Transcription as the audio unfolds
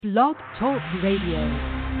Blog Talk Radio.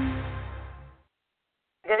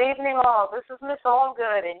 Good evening, all. This is Miss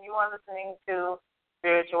Allgood, and you are listening to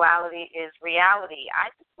Spirituality is Reality. I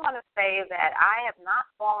just want to say that I have not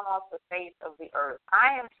fallen off the face of the earth.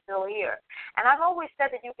 I am still here. And I've always said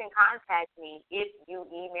that you can contact me if you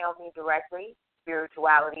email me directly.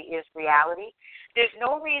 Spirituality is Reality. There's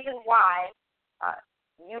no reason why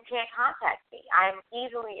you can't contact me. I'm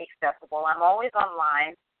easily accessible. I'm always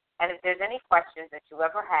online. And if there's any questions that you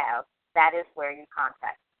ever have, that is where you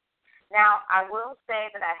contact me. Now, I will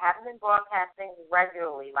say that I haven't been broadcasting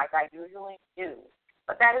regularly like I usually do,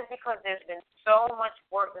 but that is because there's been so much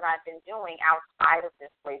work that I've been doing outside of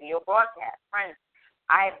this radio broadcast. Friends,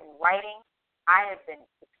 I have been writing. I have been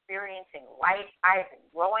experiencing life. I have been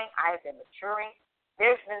growing. I have been maturing.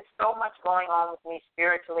 There's been so much going on with me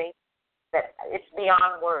spiritually that it's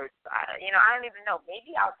beyond words. I don't even know.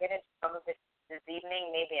 Maybe I'll get into some of it this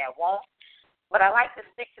evening. Maybe I won't. But I like to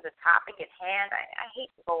stick to the topic at hand. I hate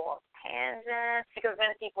to go off tangents because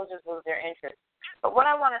then people just lose their interest. But what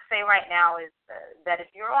I want to say right now is that if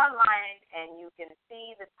you're online and you can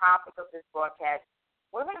see the topic of this broadcast,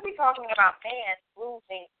 we're going to be talking about man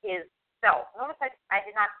losing his self. Notice I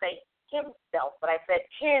did not say himself, but I said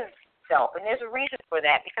his self. And there's a reason for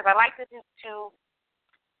that because I like to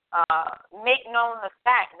make known the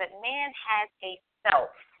fact that man has a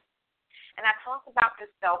self. And I talked about this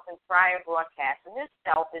self in prior broadcasts, and this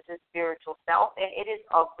self is his spiritual self, and it is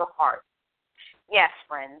of the heart. Yes,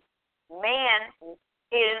 friends, man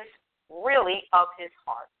is really of his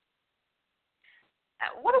heart.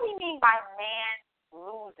 What do we mean by man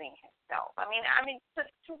losing himself? I mean,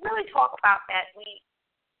 to really talk about that, we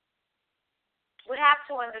would have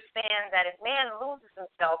to understand that if man loses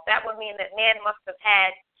himself, that would mean that man must have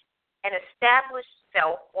had an established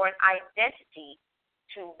self or an identity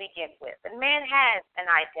to begin with. And man has an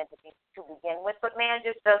identity to begin with, but man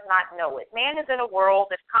just does not know it. Man is in a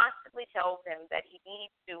world that constantly tells him that he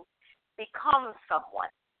needs to become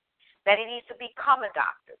someone, that he needs to become a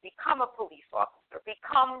doctor, become a police officer,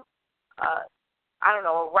 become, a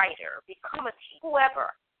writer, become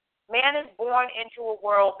whoever. Man is born into a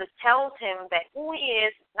world that tells him that who he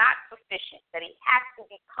is not sufficient, that he has to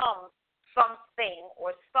become something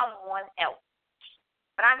or someone else.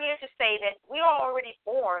 But I'm here to say that we are already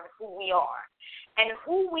born who we are. And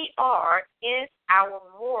who we are is our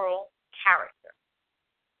moral character.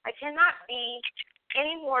 I cannot be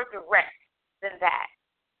any more direct than that.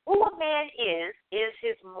 Who a man is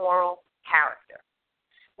his moral character,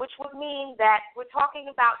 which would mean that we're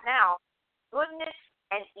talking about now goodness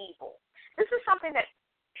and evil. This is something that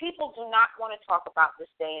people do not want to talk about this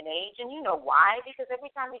day and age, and you know why? Because every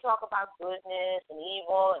time we talk about goodness and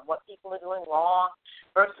evil and what people are doing wrong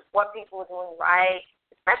versus what people are doing right,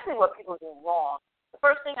 especially what people are doing wrong, the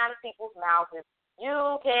first thing out of people's mouths is,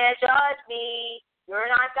 you can't judge me, you're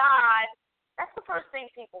not God. That's the first thing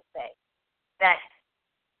people say, that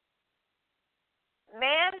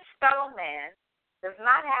man's fellow man does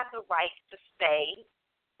not have the right to say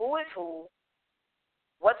who is who,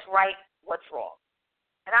 what's right, what's wrong.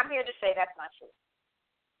 And I'm here to say that's not true.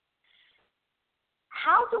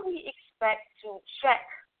 How do we expect to check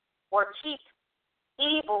or keep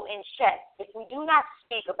evil in check if we do not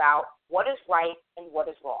speak about what is right and what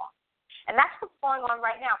is wrong? And that's what's going on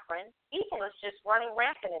right now, friends. Evil is just running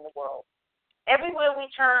rampant in the world. Everywhere we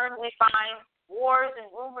turn, we find wars and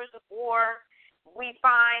rumors of war. We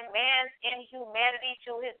find man's inhumanity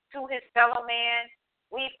to his fellow man.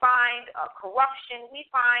 We find corruption. We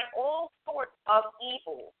find all sorts of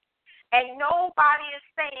evil. And nobody is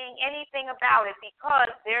saying anything about it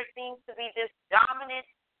because there seems to be this dominant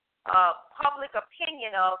public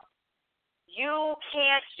opinion of, you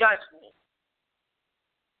can't judge me.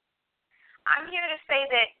 I'm here to say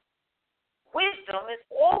that wisdom is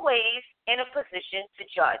always in a position to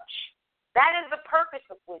judge. That is the purpose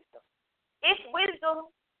of wisdom. If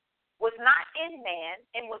wisdom was not in man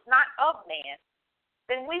and was not of man,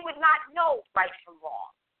 then we would not know right from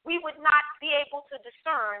wrong. We would not be able to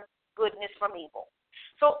discern goodness from evil.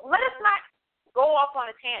 So let us not go off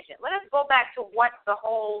on a tangent. Let us go back to what the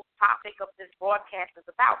whole topic of this broadcast is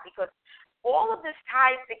about, because all of this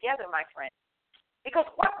ties together, my friend. Because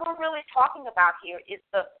what we're really talking about here is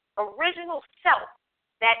the original self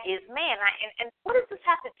that is man. And what does this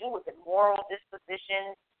have to do with it? Moral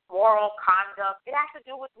disposition, moral conduct. It has to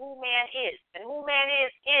do with who man is. And who man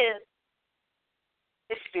is his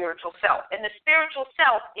spiritual self. And the spiritual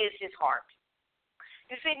self is his heart.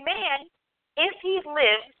 You see, man, if he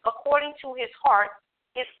lives according to his heart,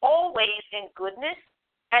 is always in goodness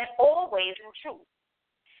and always in truth.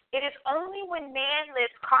 It is only when man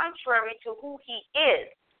lives contrary to who he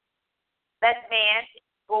is that man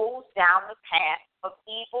goes down the path of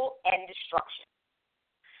evil and destruction.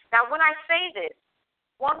 Now, when I say this,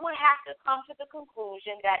 one would have to come to the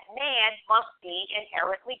conclusion that man must be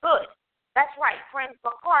inherently good. That's right, friends,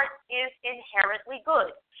 the heart is inherently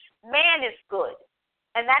good. Man is good.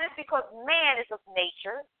 And that is because man is of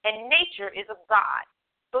nature, and nature is of God.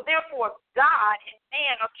 So therefore, God and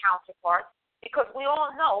man are counterparts, because we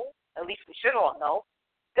all know, at least we should all know,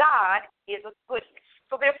 God is of goodness.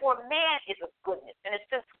 So therefore, man is of goodness. And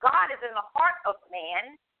since God is in the heart of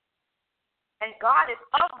man, and God is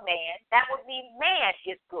of man, that would mean man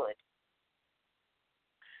is good.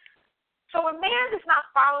 So when man does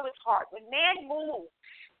not follow his heart, when man moves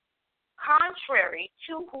contrary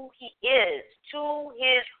to who he is, to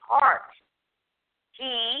his heart,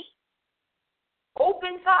 he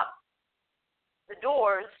opens up the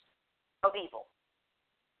doors of evil.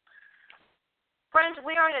 Friends,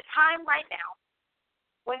 we are in a time right now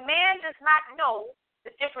when man does not know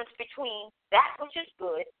the difference between that which is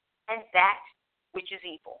good and that which is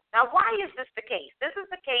evil. Now, why is this the case? This is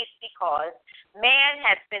the case because man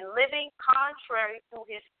has been living contrary to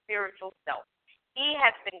his spiritual self. He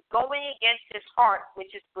has been going against his heart,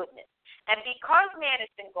 which is goodness. And because man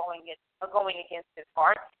has been going against his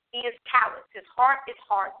heart, he is callous. His heart is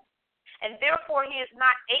hardened. And therefore, he is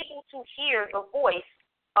not able to hear the voice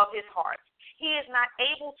of his heart. He is not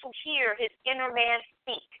able to hear his inner man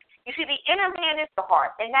speak. You see, the inner man is the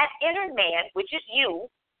heart. And that inner man, which is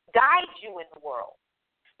you, guides you in the world.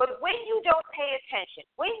 But when you don't pay attention,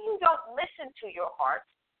 when you don't listen to your heart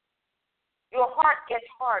gets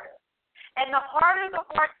harder. And the harder the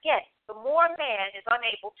heart gets, the more man is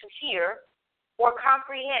unable to hear or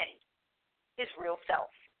comprehend his real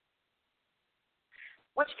self.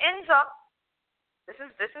 Which ends up, this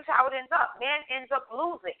is how it ends up. Man ends up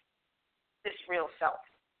losing this real self.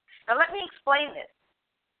 Now let me explain this.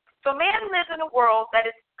 So man lives in a world that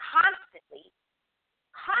is constantly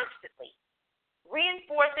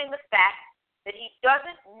reinforcing the fact that he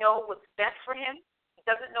doesn't know what's best for him. He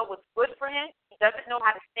doesn't know what's good for him. He doesn't know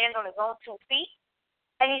how to stand on his own 2 feet.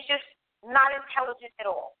 And he's just not intelligent at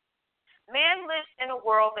all. Man lives in a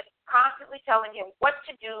world that's constantly telling him what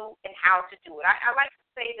to do and how to do it. I like to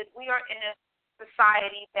say that we are in a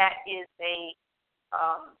society that is a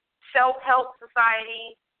self-help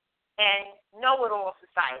society and know-it-all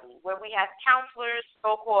society, where we have counselors,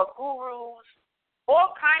 so-called gurus,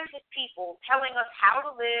 all kinds of people telling us how to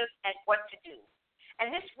live and what to do. And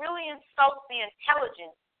this really insults the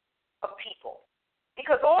intelligence of people,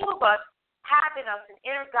 because all of us have in us an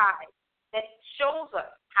inner guide that shows us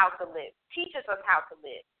how to live, teaches us how to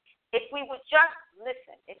live. If we would just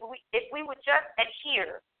listen, if we would just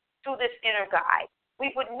adhere to this inner guide,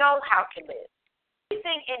 we would know how to live.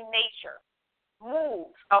 Everything in nature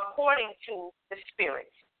moves according to the spirit,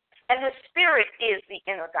 and the spirit is the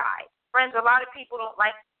inner guide. Friends, a lot of people don't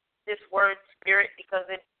like this word spirit because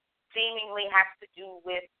it seemingly has to do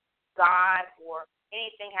with God or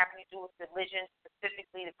anything having to do with religion,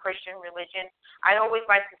 specifically the Christian religion. I always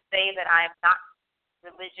like to say that I am not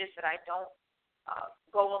religious, that I don't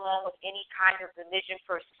go along with any kind of religion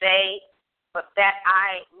per se, but that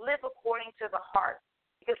I live according to the heart,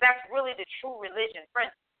 because that's really the true religion.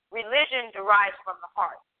 Friends, religion derives from the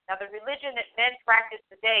heart. Now, the religion that men practice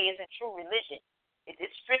today isn't true religion.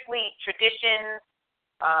 It's strictly tradition.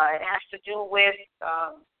 It has to do with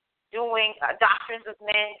doing doctrines of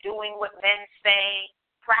men, doing what men say,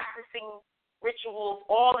 practicing rituals,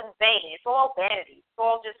 all in vain. It's all vanity. It's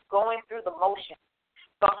all just going through the motions.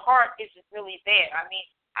 The heart isn't really there. I mean,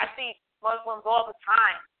 I see Muslims all the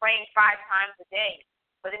time praying 5 times a day,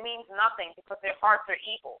 but it means nothing because their hearts are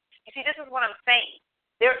evil. You see, this is what I'm saying.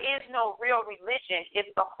 There is no real religion if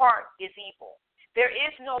the heart is evil. There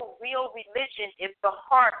is no real religion if the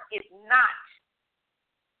heart is not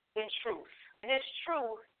in truth. And this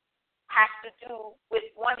truth has to do with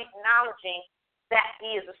one acknowledging that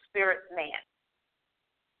he is a spirit man.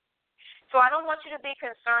 So I don't want you to be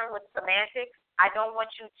concerned with semantics. I don't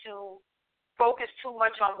want you to focus too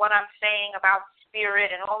much on what I'm saying about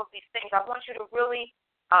spirit and all of these things. I want you to really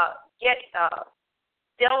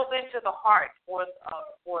delve into the heart or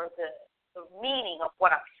the meaning of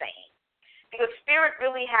what I'm saying. Because spirit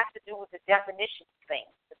really has to do with the definition of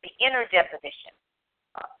things, the inner definition,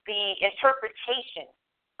 the interpretation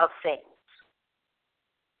of things.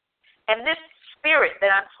 And this spirit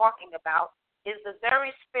that I'm talking about is the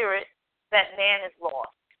very spirit that man is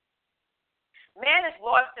lost. Man is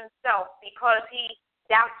lost himself because he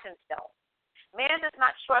doubts himself. Man does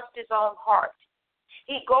not trust his own heart.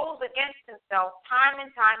 He goes against himself time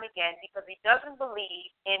and time again because he doesn't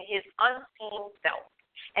believe in his unseen self.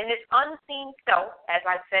 And this unseen self, as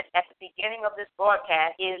I said at the beginning of this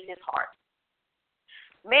broadcast, is his heart.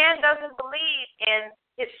 Man doesn't believe in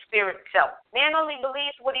his spirit self. Man only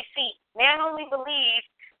believes what he sees. Man only believes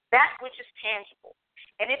that which is tangible.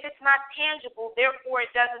 And if it's not tangible, therefore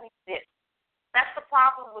it doesn't exist. That's the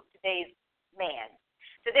problem with today's man.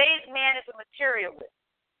 Today's man is a materialist.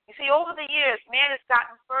 You see, over the years, man has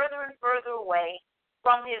gotten further and further away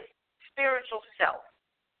from his spiritual self.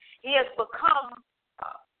 He has become,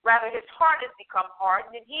 his heart has become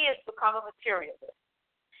hardened, and he has become a materialist.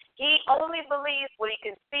 He only believes what he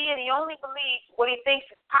can see, and he only believes what he thinks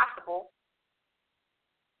is possible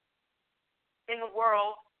in the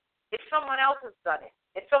world if someone else has done it,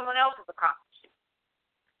 if someone else has accomplished it.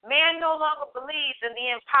 Man no longer believes in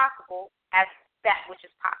the impossible as that which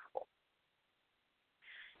is possible.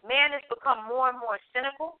 Man has become more and more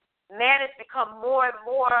cynical. Man has become more and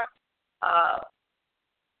more,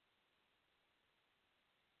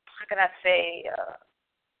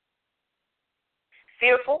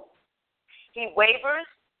 fearful. He wavers.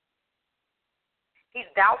 He's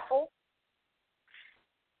doubtful.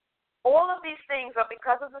 All of these things are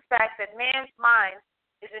because of the fact that man's mind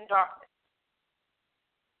is in darkness.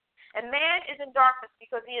 And man is in darkness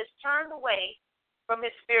because he has turned away from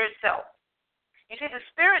his spirit self. You see, the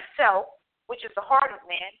spirit self, which is the heart of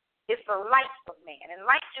man, is the light of man. And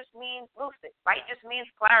light just means lucid. Light just means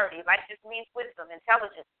clarity. Light just means wisdom,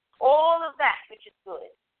 intelligence, all of that which is good.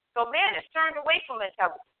 So man has turned away from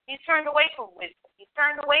intelligence. He's turned away from wisdom. He's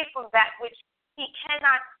turned away from that which he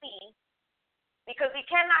cannot see. Because he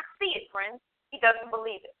cannot see it, friends. He doesn't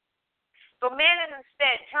believe it. So man has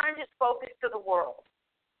instead turned his focus to the world.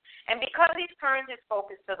 And because he's turned his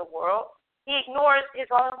focus to the world, he ignores his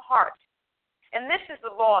own heart. And this is the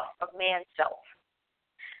loss of man's self.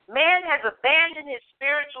 Man has abandoned his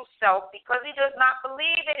spiritual self because he does not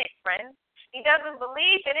believe in it, friends. He doesn't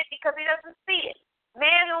believe in it because he doesn't see it.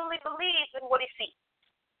 Man only believes in what he sees.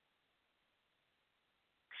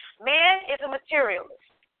 Man is a materialist.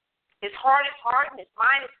 His heart is hardened, his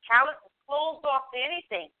mind is callous, and closed off to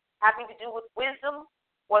anything having to do with wisdom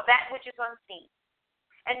or that which is unseen.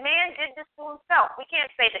 And man did this to himself. We can't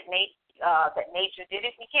say that nature did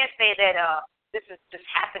it. We can't say that this is just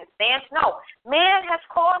happenstance. No, man has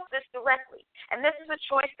caused this directly. And this is a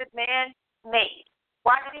choice that man made.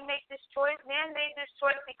 Why did he make this choice? Man made this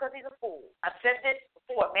choice because he's a fool. I've said this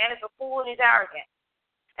before. Man is a fool and he's arrogant.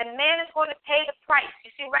 And man is going to pay the price. You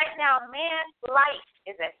see, right now, man's life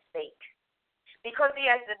is at stake because he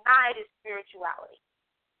has denied his spirituality.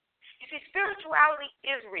 You see, spirituality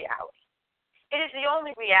is reality. It is the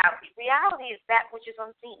only reality. Reality is that which is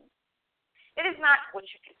unseen. It is not what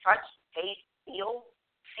you can touch, taste, feel,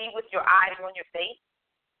 see with your eyes or on your face.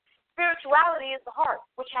 Spirituality is the heart,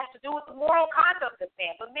 which has to do with the moral conduct of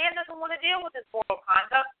man. But man doesn't want to deal with his moral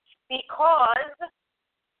conduct because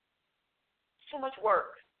it's too much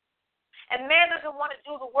work. And man doesn't want to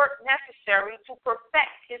do the work necessary to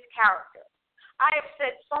perfect his character. I have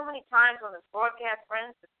said so many times on this broadcast,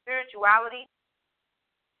 friends, that spirituality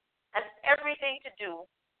has everything to do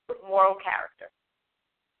with moral character.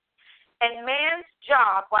 And man's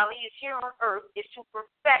job while he is here on earth is to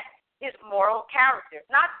perfect his moral character,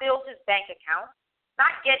 not build his bank account,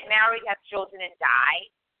 not get married, have children, and die,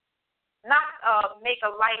 not make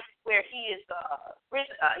a life where he's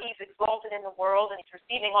exalted in the world and he's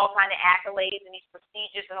receiving all kinds of accolades and he's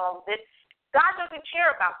prestigious and all of this. God doesn't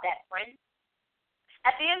care about that, friend.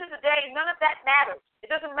 At the end of the day, none of that matters. It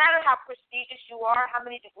doesn't matter how prestigious you are, how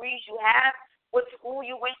many degrees you have, what school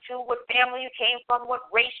you went to, what family you came from, what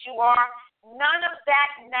race you are. None of that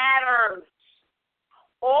matters.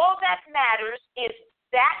 All that matters is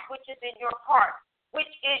that which is in your heart, which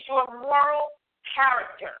is your moral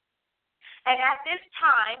character. And at this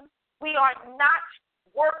time, we are not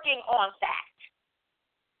working on that.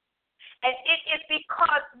 And it is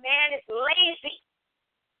because man is lazy.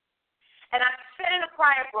 And I said in a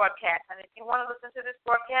prior broadcast, and if you want to listen to this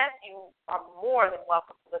broadcast, you are more than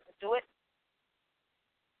welcome to listen to it.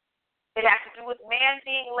 It has to do with man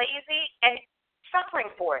being lazy and suffering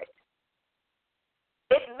for it.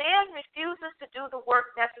 If man refuses to do the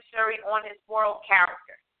work necessary on his moral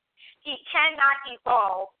character, he cannot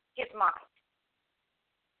evolve his mind.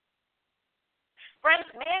 Friends,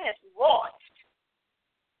 man has lost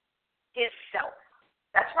his self.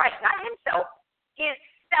 That's right, not himself, his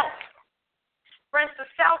self. Friends, the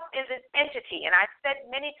self is an entity, and I've said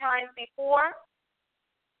many times before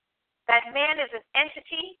that man is an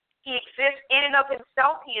entity. He exists in and of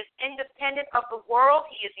himself. He is independent of the world.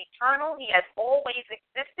 He is eternal. He has always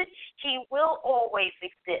existed. He will always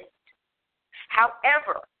exist.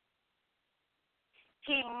 However,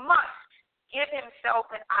 he must give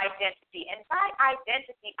himself an identity. And by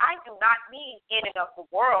identity, I do not mean in and of the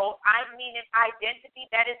world. I mean an identity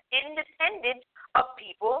that is independent of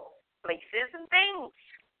people, places, and things.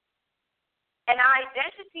 An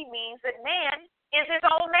identity means that man is his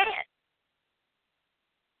own man.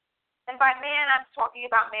 And by man, I'm talking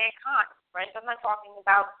about mankind, friends. I'm not talking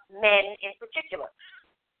about men in particular.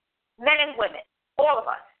 Men and women, all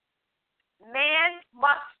of us. Man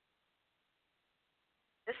must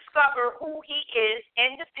discover who he is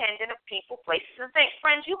independent of people, places, and things.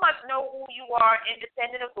 Friends, you must know who you are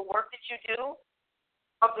independent of the work that you do,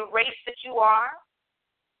 of the race that you are,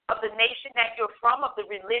 of the nation that you're from, of the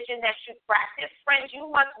religion that you practice. Friends, you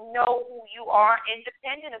must know who you are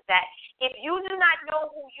independent of that. If you do not know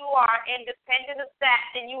who you are independent of that,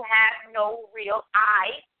 then you have no real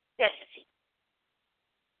identity.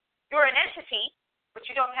 You're an entity, but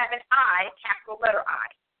you don't have an I, capital letter I.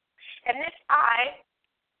 And this I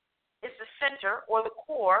is the center or the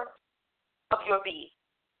core of your being.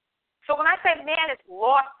 So when I say man is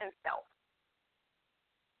lost in self,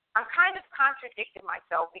 I'm kind of contradicting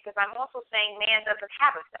myself because I'm also saying man doesn't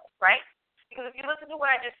have a self, right? Because if you listen to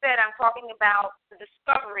what I just said, I'm talking about the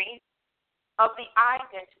discovery of the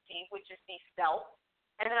identity, which is the self,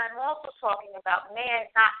 and then I'm also talking about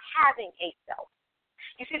man not having a self.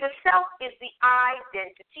 You see, the self is the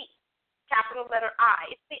identity. Capital letter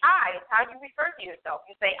I. It's the I. It's how you refer to yourself.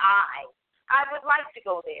 You say I. I would like to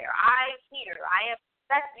go there. I here. I am.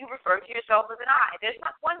 That you refer to yourself as an I. There's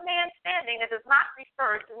not one man standing that does not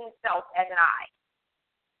refer to himself as an I.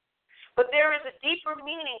 But there is a deeper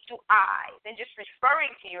meaning to I than just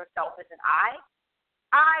referring to yourself as an I.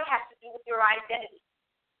 I has to do with your identity,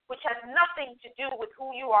 which has nothing to do with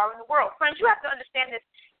who you are in the world. Friends, you have to understand this.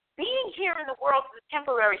 Being here in the world is a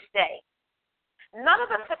temporary stay. None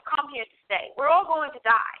of us have come here to stay. We're all going to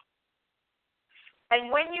die.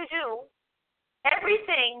 And when you do,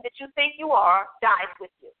 everything that you think you are dies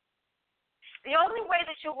with you. The only way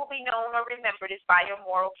that you will be known or remembered is by your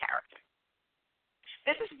moral character.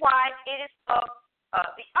 This is why it is of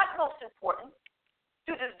the utmost importance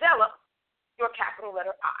to develop your capital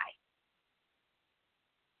letter I.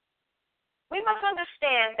 We must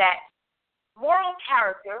understand that moral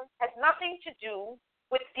character has nothing to do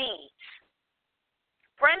with deeds.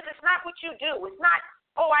 Friends, it's not what you do. It's not,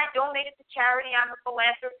 oh, I donated to charity, I'm a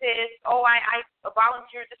philanthropist, oh, I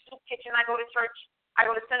volunteer at the soup kitchen, I go to church, I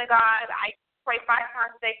go to synagogue, I pray 5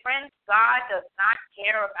 times a day. Friends, God does not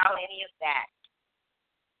care about any of that.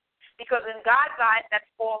 Because in God's eyes, that's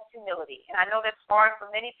false humility. And I know that's hard for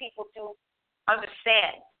many people to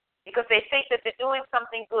understand because they think that they're doing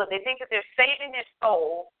something good. They think that they're saving their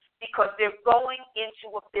soul because they're going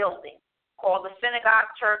into a building called the synagogue,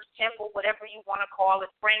 church, temple, whatever you want to call it,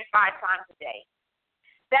 praying 5 times a day.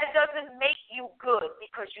 That doesn't make you good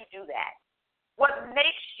because you do that. What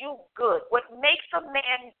makes you good, what makes a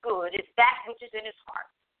man good is that which is in his heart.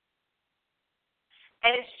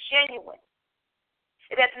 And it's genuine.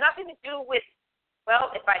 It has nothing to do with, well,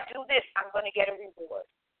 if I do this, I'm going to get a reward.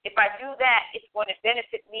 If I do that, it's going to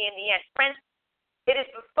benefit me in the end. Friends, it is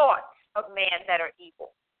the thoughts of man that are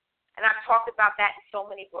evil. And I've talked about that in so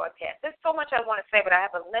many broadcasts. There's so much I want to say, but I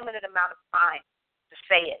have a limited amount of time to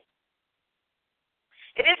say it.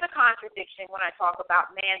 It is a contradiction when I talk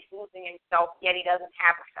about man losing himself, yet he doesn't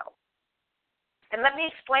have a self. And let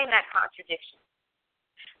me explain that contradiction.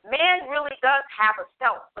 Man really does have a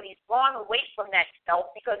self, but he's gone away from that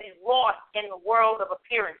self because he's lost in the world of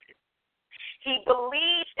appearances. He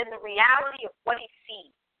believes in the reality of what he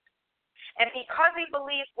sees. And because he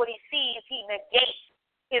believes what he sees, he negates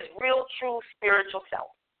his real, true spiritual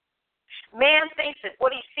self. Man thinks that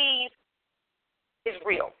what he sees is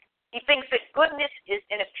real. He thinks that goodness is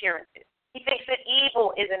in appearances. He thinks that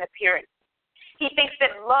evil is in appearances. He thinks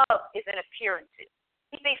that love is in appearances.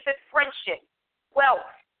 He thinks that friendship, wealth,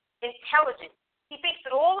 intelligence, he thinks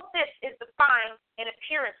that all of this is defined in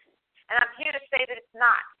appearances. And I'm here to say that it's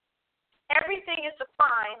not. Everything is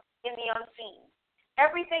defined in the unseen.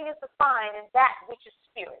 Everything is defined in that which is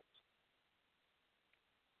spirit.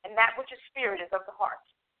 And that which is spirit is of the heart.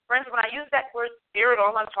 Friends, when I use that word spirit,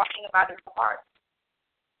 all I'm talking about is the heart.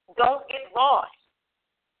 Don't get lost.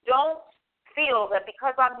 Don't feel that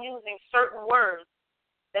because I'm using certain words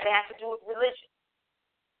that it has to do with religion.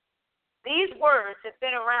 These words have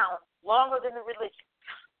been around longer than the religion.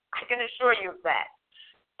 I can assure you of that.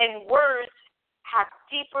 And words have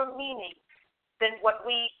deeper meaning than what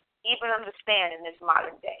we even understand in this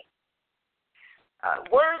modern day.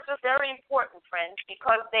 Words are very important, friends,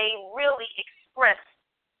 because they really express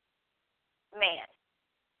man.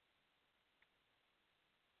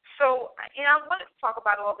 So, I wanted to talk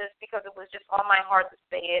about all this because it was just on my heart to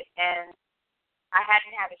say it, and I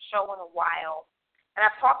hadn't had a show in a while. And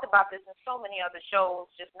I've talked about this in so many other shows,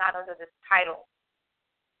 just not under this title.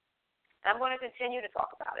 And I'm going to continue to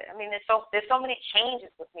talk about it. I mean, there's so many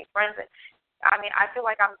changes with me, friends. I mean, I feel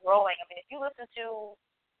like I'm growing. I mean, if you listen to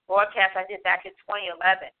broadcasts I did back in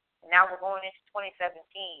 2011, and now we're going into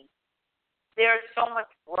 2017, there's so much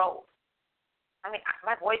growth. I mean,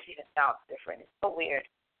 my voice even sounds different. It's so weird.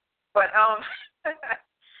 But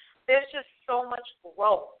there's just so much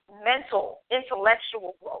growth, mental,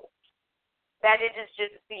 intellectual growth, that it is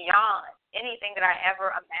just beyond anything that I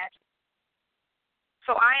ever imagined.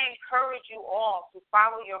 So I encourage you all to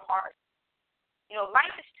follow your heart. You know,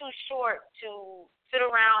 life is too short to sit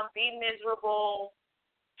around, be miserable,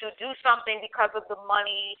 to do something because of the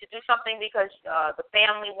money, to do something because the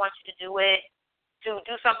family wants you to do it, to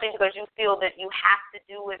do something because you feel that you have to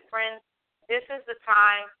do it. Friends, this is the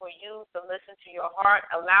time for you to listen to your heart,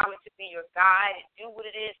 allow it to be your guide, and do what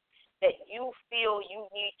it is that you feel you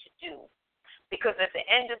need to do. Because at the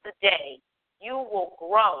end of the day, you will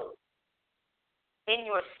grow in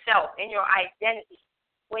yourself, in your identity,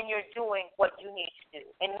 when you're doing what you need to do.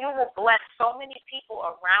 And you will bless so many people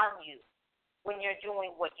around you when you're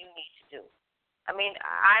doing what you need to do. I mean,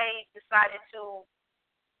 I decided to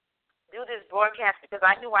do this broadcast because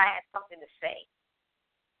I knew I had something to say.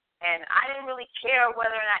 And I didn't really care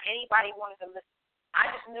whether or not anybody wanted to listen.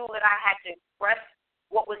 I just knew that I had to express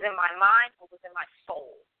what was in my mind, what was in my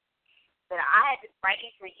soul. That I had been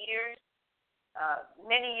writing for years,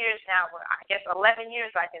 many years now, I guess 11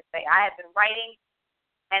 years I can say. I had been writing,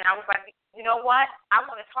 and I was like, you know what? I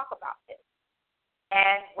want to talk about this.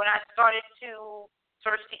 And when I started to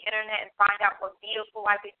search the internet and find out what vehicle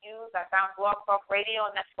I could use, I found Blog Talk Radio,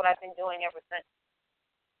 and that's what I've been doing ever since.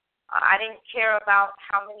 I didn't care about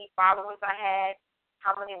how many followers I had,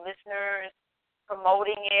 how many listeners,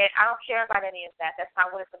 promoting it. I don't care about any of that. That's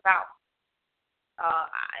not what it's about.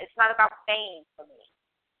 It's not about fame for me.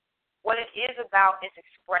 What it is about is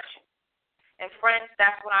expression. And friends,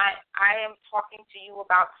 that's what I am talking to you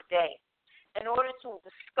about today. In order to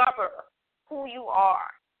discover who you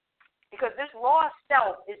are. Because this raw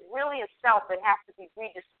self is really a self that has to be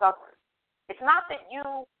rediscovered. It's not that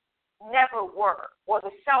you never were or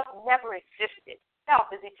the self never existed.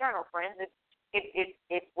 Self is eternal, friends.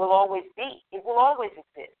 It will always be. It will always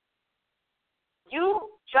exist.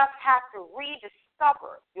 You just have to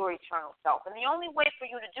rediscover your eternal self. And the only way for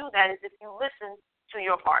you to do that is if you listen to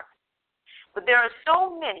your heart. But there are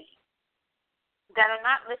so many that are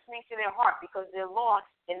not listening to their heart because they're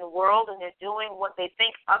lost in the world and they're doing what they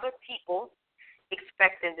think other people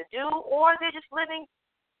expect them to do, or they're just living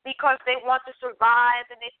because they want to survive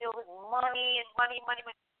and they feel with money.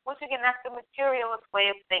 Once again, that's the materialist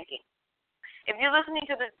way of thinking. If you're listening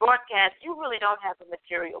to this broadcast, you really don't have a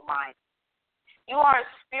material mind. You are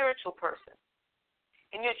a spiritual person,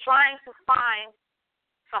 and you're trying to find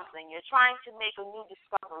something. You're trying to make a new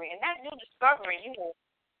discovery, and that new discovery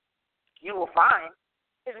you will find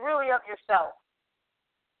is really of yourself.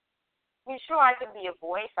 I mean, sure, I can be a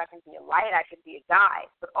voice, I can be a light, I can be a guide,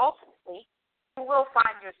 but ultimately, you will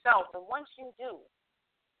find yourself, and once you do,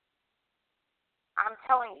 I'm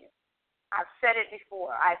telling you, I've said it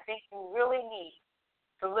before, I think you really need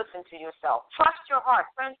to listen to yourself. Trust your heart,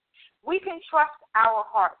 friends. We can trust our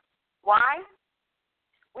hearts. Why?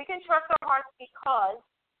 We can trust our hearts because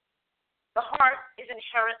the heart is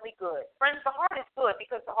inherently good. Friends, the heart is good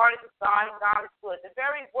because the heart is of God and God is good. The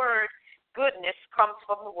very word goodness comes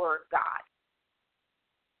from the word God.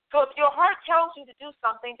 So if your heart tells you to do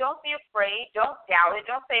something, don't be afraid. Don't doubt it.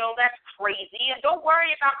 Don't say, oh, that's crazy. And don't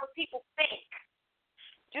worry about what people think.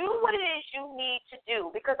 Do what it is you need to do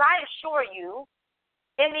because I assure you,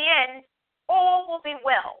 in the end, all will be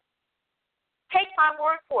well. Take my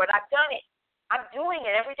word for it. I've done it. I'm doing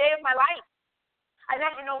it every day of my life. I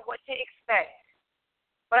never know what to expect.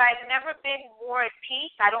 But I've never been more at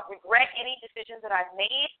peace. I don't regret any decisions that I've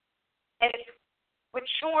made. And it's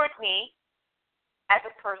matured me as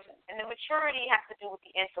a person. And the maturity has to do with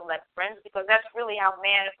the intellect, friends, because that's really how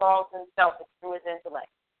man evolves himself, is through his intellect.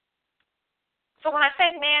 So when I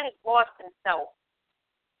say man is lost in self,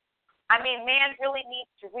 I mean man really needs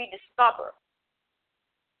to rediscover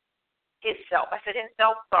his self. I said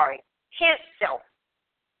himself, sorry. His self.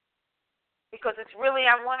 Because it's really,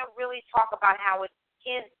 I want to really talk about how it's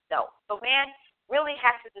his self. So man really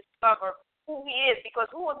has to discover who he is, because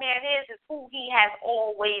who a man is who he has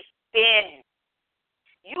always been.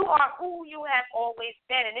 You are who you have always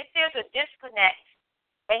been. And if there's a disconnect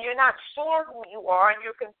and you're not sure who you are and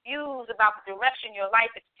you're confused about the direction your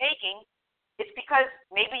life is taking, it's because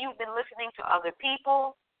maybe you've been listening to other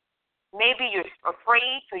people. Maybe you're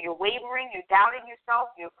afraid, so you're wavering, you're doubting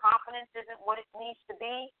yourself, your confidence isn't what it needs to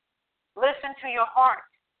be. Listen to your heart.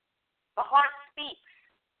 The heart speaks.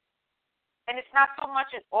 And it's not so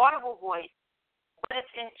much an audible voice, but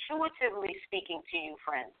it's intuitively speaking to you,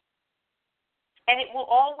 friends. And it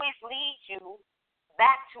will always lead you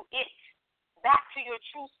back to it, back to your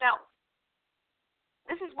true self.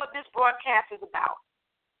 This is what this broadcast is about.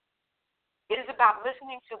 It is about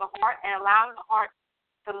listening to the heart and allowing the heart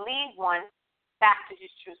to lead one back to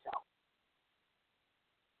his true self.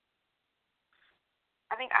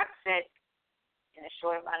 I think I've said in a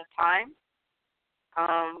short amount of time.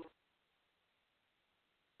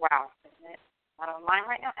 Wow, isn't it? Not online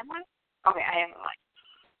right now, am I? Okay, I am online.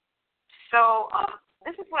 So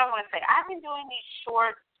this is what I want to say. I've been doing these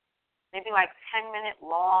short, maybe like 10-minute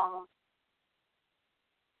long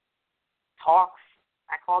talks.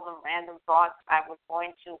 I call them random thoughts. I was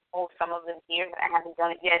going to post some of them here, but I haven't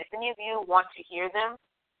done it yet. If any of you want to hear them,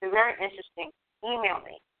 they're very interesting. Email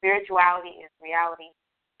me,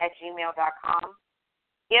 spiritualityisreality@gmail.com.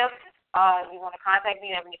 If you want to contact me,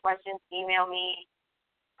 you have any questions, email me.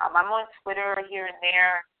 I'm on Twitter here and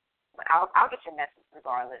there, but I'll get your message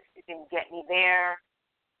regardless. You can get me there.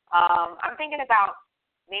 I'm thinking about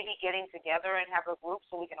maybe getting together and have a group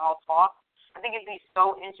so we can all talk. I think it'd be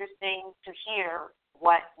so interesting to hear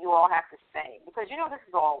what you all have to say, because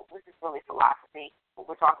this is really philosophy, what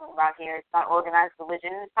we're talking about here. It's not organized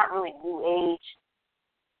religion. It's not really New Age.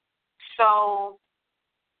 So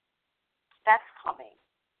that's coming.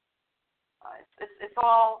 It's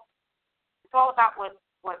all about what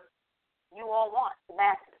you all want, the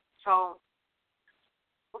masses. So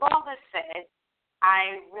with all this said,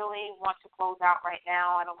 I really want to close out right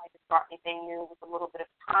now. I don't like to start anything new with a little bit of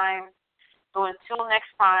time. So until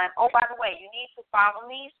next time, oh, by the way, you need to follow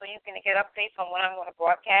me so you can get updates on when I'm going to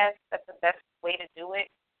broadcast. That's the best way to do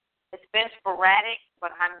it. It's been sporadic,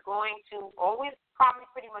 but I'm going to always probably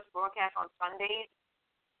pretty much broadcast on Sundays.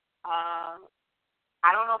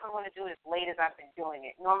 I don't know if I'm going to do it as late as I've been doing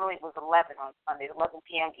it. Normally it was 11 on Sundays, 11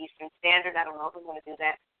 p.m. Eastern Standard. I don't know if I'm going to do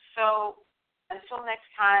that. So until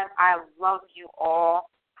next time, I love you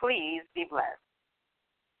all. Please be blessed.